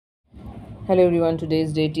Hello everyone,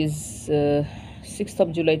 today's date is 6th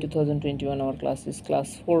of July 2021. Our class is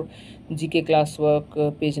class 4 GK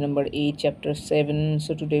classwork, page number 8, chapter 7.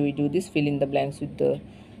 So today we do this, fill in the blanks with the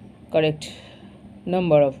correct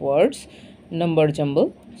number of words, number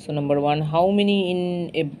jumble. So number 1, how many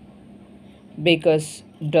in a baker's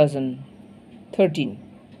dozen? 13.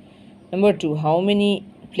 Number 2, how many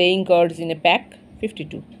playing cards in a pack?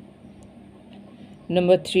 52.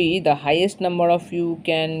 Number 3, the highest number of you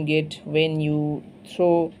can get when you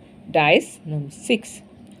throw dice. Number 6.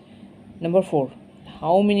 Number 4,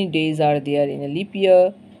 how many days are there in a leap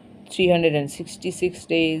year? 366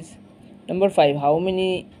 days. Number 5, how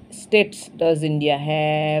many states does India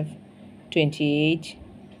have? 28.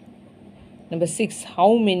 Number 6,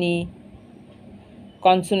 how many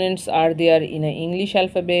consonants are there in an English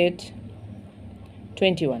alphabet?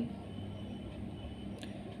 21.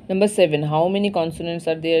 Number 7, how many consonants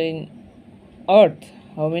are there in Earth?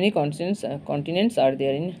 How many continents are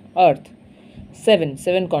there in Earth?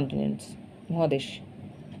 7 continents. Mahadesh.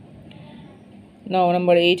 Now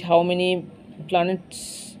number 8, how many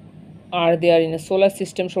planets are there in a solar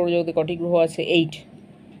system? সৌরজগতে কটি গ্রহ আছে? 8.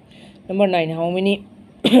 Number 9, how many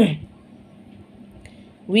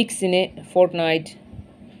weeks in a fortnight?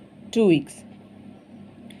 2 weeks.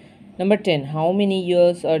 Number 10, how many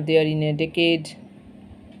years are there in a decade?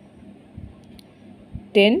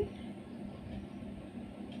 10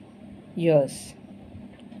 years.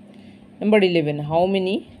 Number 11, how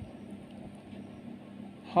many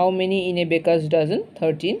in a baker's dozen?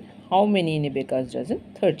 13. How many in a baker's dozen?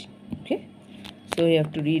 13. Okay, so you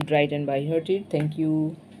have to read, write and by heart it. Thank you.